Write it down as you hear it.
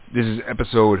This is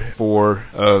episode 4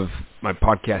 of my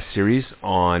podcast series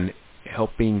on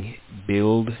helping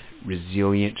build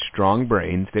resilient, strong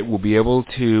brains that will be able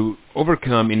to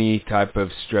overcome any type of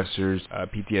stressors,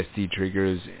 PTSD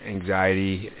triggers,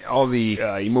 anxiety, all the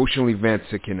emotional events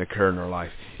that can occur in our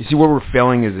life. You see, where we're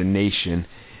failing as a nation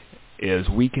is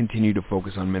we continue to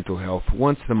focus on mental health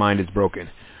once the mind is broken.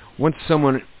 Once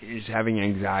someone is having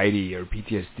anxiety or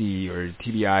PTSD or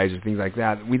TBIs or things like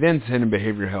that, we then send them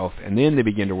behavioral health, and then they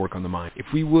begin to work on the mind. If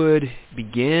we would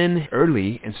begin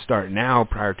early and start now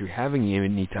prior to having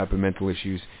any type of mental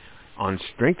issues on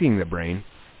strengthening the brain,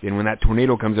 then when that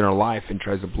tornado comes in our life and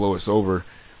tries to blow us over,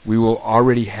 we will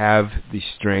already have the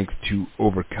strength to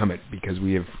overcome it because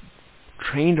we have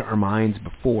trained our minds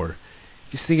before.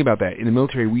 Just think about that. In the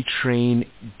military, we train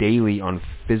daily on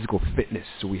physical fitness,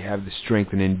 so we have the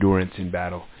strength and endurance in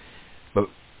battle. But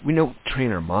we don't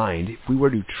train our mind. If we were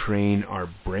to train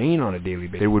our brain on a daily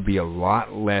basis, there would be a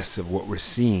lot less of what we're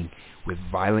seeing with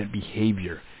violent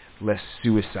behavior, less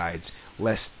suicides,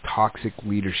 less toxic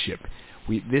leadership.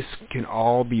 This can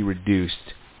all be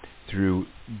reduced through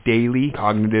daily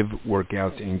cognitive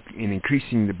workouts and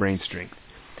increasing the brain strength.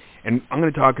 And I'm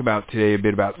going to talk about today a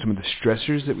bit about some of the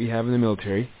stressors that we have in the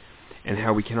military and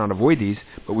how we cannot avoid these,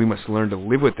 but we must learn to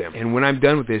live with them. And when I'm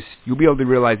done with this, you'll be able to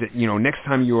realize that, next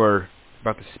time you are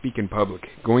about to speak in public,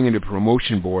 going into a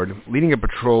promotion board, leading a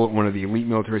patrol at one of the elite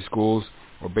military schools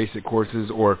or basic courses,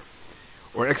 or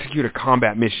execute a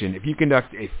combat mission, if you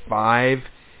conduct a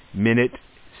 5-minute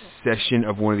session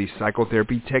of one of these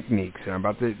psychotherapy techniques that I'm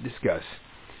about to discuss,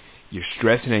 your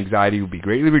stress and anxiety will be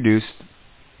greatly reduced.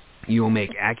 You will make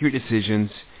accurate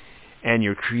decisions, and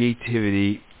your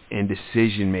creativity and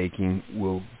decision-making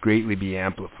will greatly be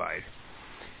amplified.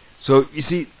 So, you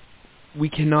see, we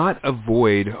cannot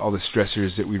avoid all the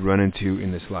stressors that we run into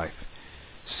in this life.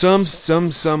 Some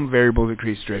variables that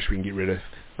create stress we can get rid of,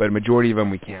 but a majority of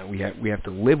them we can't. We have to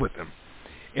live with them.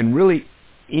 And really,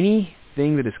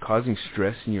 anything that is causing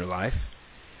stress in your life,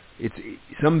 it's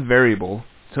some variable,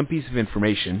 some piece of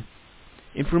information.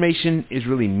 Information is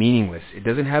really meaningless. It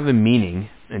doesn't have a meaning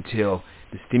until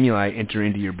the stimuli enter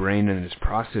into your brain and is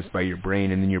processed by your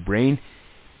brain, and then your brain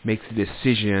makes a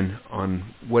decision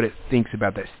on what it thinks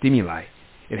about that stimuli.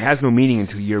 It has no meaning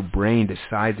until your brain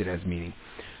decides it has meaning.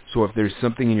 So if there's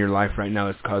something in your life right now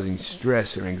that's causing stress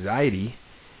or anxiety,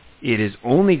 it is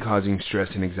only causing stress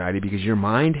and anxiety because your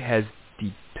mind has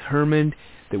determined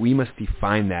that we must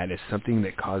define that as something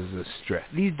that causes us stress.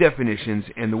 These definitions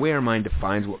and the way our mind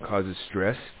defines what causes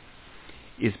stress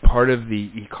is part of the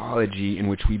ecology in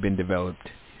which we've been developed,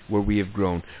 where we have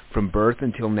grown. From birth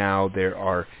until now, there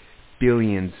are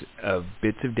billions of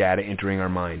bits of data entering our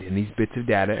mind. And these bits of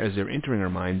data, as they're entering our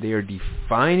mind, they are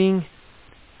defining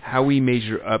how we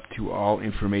measure up to all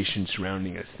information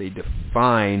surrounding us. They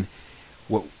define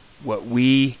what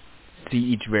we see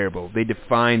each variable. They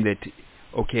define that,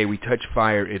 okay, we touch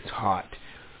fire, it's hot.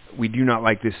 We do not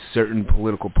like this certain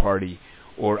political party,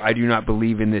 or I do not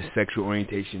believe in this sexual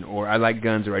orientation, or I like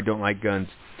guns or I don't like guns.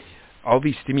 All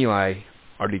these stimuli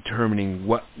are determining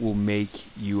what will make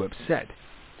you upset.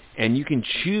 And you can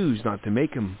choose not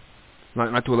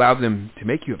to allow them to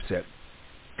make you upset.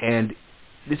 And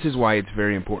this is why it's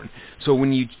very important. So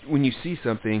when you see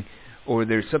something, or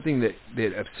there's something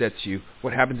that upsets you,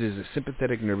 what happens is the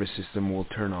sympathetic nervous system will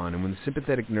turn on. And when the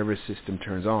sympathetic nervous system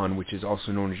turns on, which is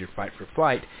also known as your fight for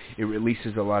flight, it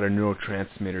releases a lot of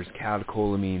neurotransmitters,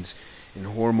 catecholamines, and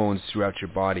hormones throughout your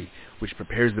body, which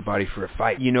prepares the body for a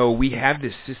fight. We have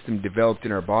this system developed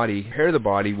in our body, prepare the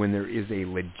body when there is a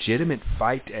legitimate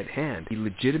fight at hand, a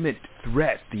legitimate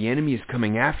threat. The enemy is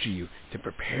coming after you, to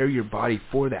prepare your body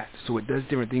for that. So it does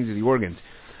different things to the organs.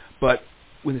 But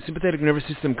when the sympathetic nervous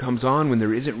system comes on, when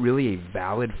there isn't really a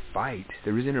valid fight,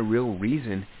 there isn't a real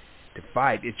reason to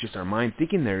fight, it's just our mind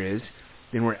thinking there is,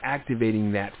 then we're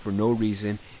activating that for no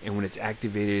reason, and when it's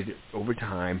activated over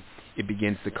time, it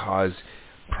begins to cause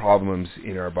problems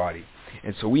in our body.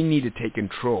 And so we need to take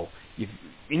control. If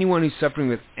anyone who's suffering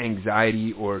with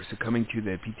anxiety or succumbing to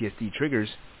the PTSD triggers,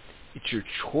 it's your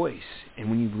choice.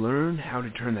 And when you learn how to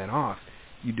turn that off,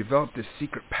 you develop this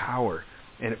secret power.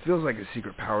 And it feels like a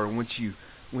secret power once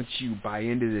you buy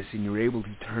into this and you're able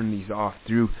to turn these off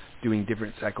through doing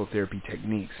different psychotherapy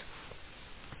techniques.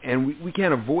 And we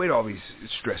can't avoid all these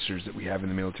stressors that we have in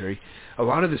the military. A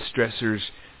lot of the stressors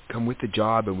come with the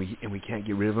job, and we can't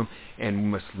get rid of them, and we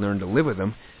must learn to live with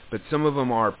them. But some of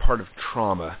them are part of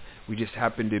trauma. We just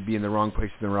happen to be in the wrong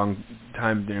place at the wrong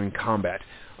time during combat.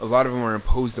 A lot of them are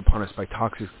imposed upon us by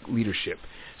toxic leadership.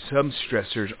 Some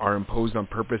stressors are imposed on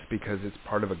purpose because it's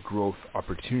part of a growth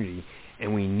opportunity,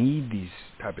 and we need these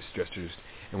type of stressors,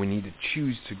 and we need to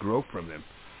choose to grow from them.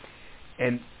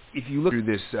 And if you look through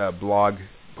this blog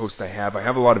post I have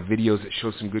a lot of videos that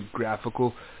show some good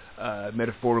graphical,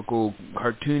 metaphorical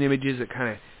cartoon images that kind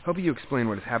of help you explain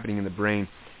what is happening in the brain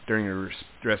during a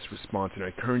stress response, and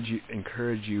I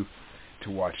encourage you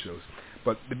to watch those.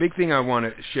 But the big thing I want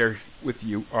to share with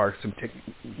you are some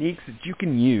techniques that you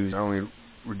can use, not only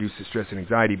reduce the stress and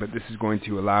anxiety, but this is going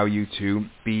to allow you to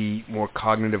be more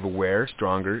cognitive aware,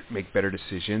 stronger, make better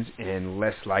decisions, and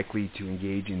less likely to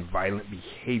engage in violent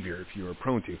behavior if you are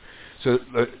prone to. So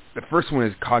the first one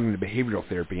is cognitive behavioral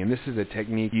therapy, and this is a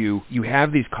technique. You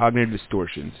have these cognitive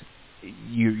distortions.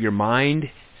 Your mind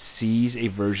sees a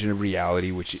version of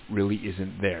reality which it really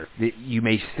isn't there. You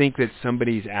may think that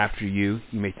somebody's after you.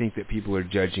 You may think that people are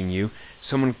judging you.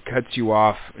 Someone cuts you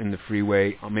off in the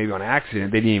freeway, or maybe on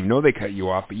accident. They didn't even know they cut you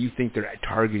off, but you think they're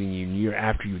targeting you and you're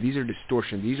after you. These are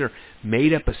distortions. These are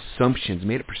made-up assumptions,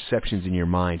 made-up perceptions in your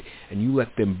mind, and you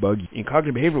let them bug you. In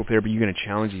cognitive behavioral therapy, you're going to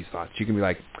challenge these thoughts. You can be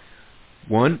like,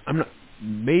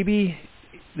 maybe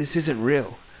this isn't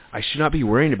real. I should not be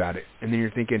worrying about it. And then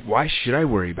you're thinking, why should I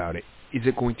worry about it? Is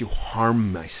it going to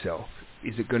harm myself?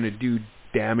 Is it going to do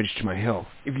damage to my health?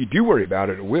 If you do worry about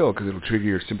it, it will, because it'll trigger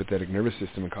your sympathetic nervous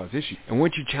system and cause issues. And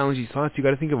once you challenge these thoughts, you got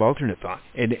to think of alternate thought.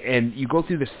 And you go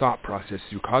through this thought process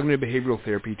through cognitive behavioral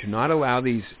therapy to not allow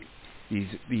these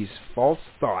false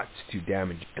thoughts to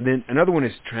damage you. And then another one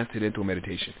is transcendental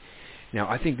meditation. Now,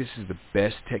 I think this is the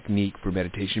best technique for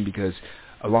meditation because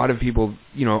a lot of people,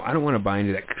 I don't want to buy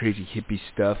into that crazy hippie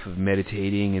stuff of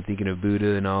meditating and thinking of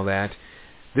Buddha and all that.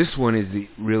 This one is the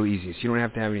real easiest. You don't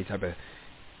have to have any type of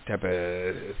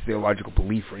theological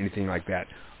belief or anything like that.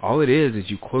 All it is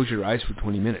you close your eyes for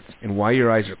 20 minutes. And while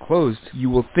your eyes are closed, you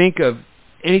will think of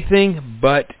anything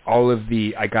but all of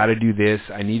the, I got to do this,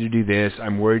 I need to do this,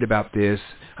 I'm worried about this,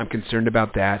 I'm concerned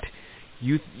about that.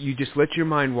 You just let your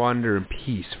mind wander in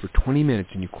peace for 20 minutes,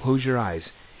 and you close your eyes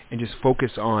and just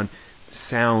focus on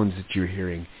sounds that you're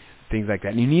hearing, things like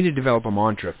that. And you need to develop a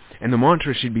mantra. And the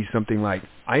mantra should be something like,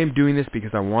 I am doing this because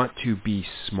I want to be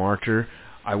smarter.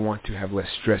 I want to have less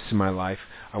stress in my life.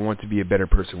 I want to be a better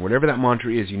person. Whatever that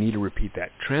mantra is, you need to repeat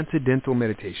that. Transcendental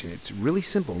meditation. It's really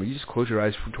simple. You just close your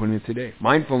eyes for 20 minutes a day.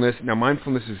 Mindfulness. Now,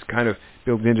 mindfulness is kind of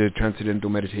built into transcendental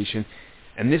meditation.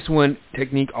 And this one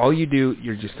technique, all you do,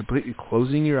 you're just completely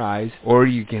closing your eyes, or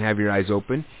you can have your eyes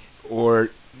open, or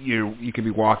you can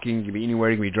be walking, you can be anywhere,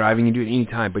 you can be driving, you can do it any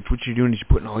time. But what you're doing is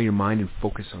you're putting all your mind and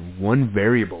focus on one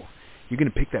variable. You're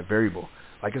going to pick that variable.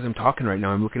 Like as I'm talking right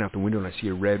now, I'm looking out the window and I see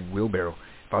a red wheelbarrow.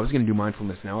 If I was going to do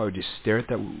mindfulness now, I would just stare at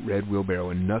that red wheelbarrow,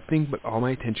 and nothing but all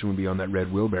my attention would be on that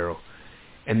red wheelbarrow.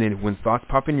 And then when thoughts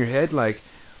pop in your head, like,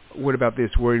 what about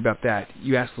this, worried about that,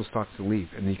 you ask those thoughts to leave,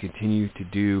 and then you continue to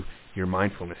do your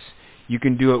mindfulness. You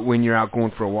can do it when you're out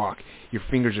going for a walk. Your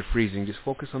fingers are freezing. Just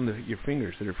focus on your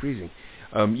fingers that are freezing.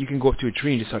 You can go up to a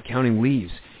tree and just start counting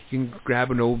leaves. You can grab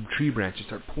an old tree branch and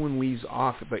start pulling leaves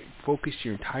off, but focus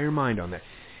your entire mind on that.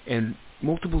 And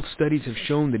multiple studies have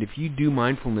shown that if you do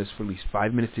mindfulness for at least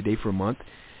 5 minutes a day for a month,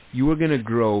 you are going to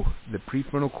grow the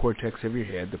prefrontal cortex of your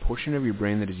head, the portion of your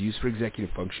brain that is used for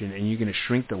executive function, and you're going to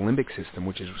shrink the limbic system,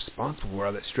 which is responsible for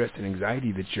all that stress and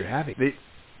anxiety that you're having.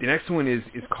 The next one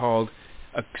is called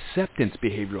acceptance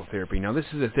behavioral therapy. Now, this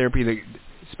is a therapy that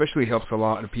especially helps a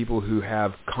lot of people who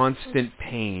have constant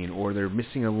pain, or they're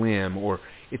missing a limb, or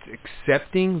it's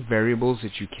accepting variables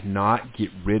that you cannot get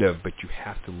rid of but you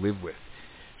have to live with.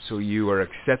 So you are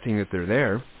accepting that they're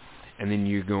there, and then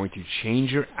you're going to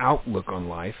change your outlook on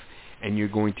life, and you're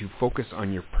going to focus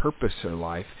on your purpose in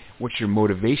life, what your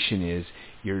motivation is,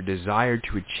 your desire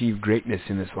to achieve greatness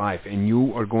in this life. And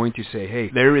you are going to say, hey,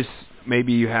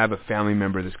 maybe you have a family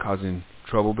member that's causing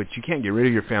trouble, but you can't get rid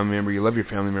of your family member. You love your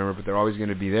family member, but they're always going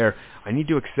to be there. I need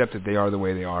to accept that they are the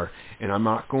way they are, and I'm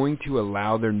not going to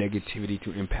allow their negativity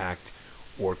to impact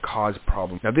or cause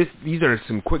problems. Now, these are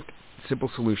some quick, simple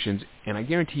solutions, and I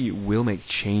guarantee you it will make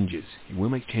changes. It will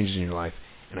make changes in your life,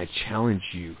 and I challenge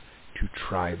you to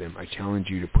try them. I challenge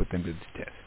you to put them to the test.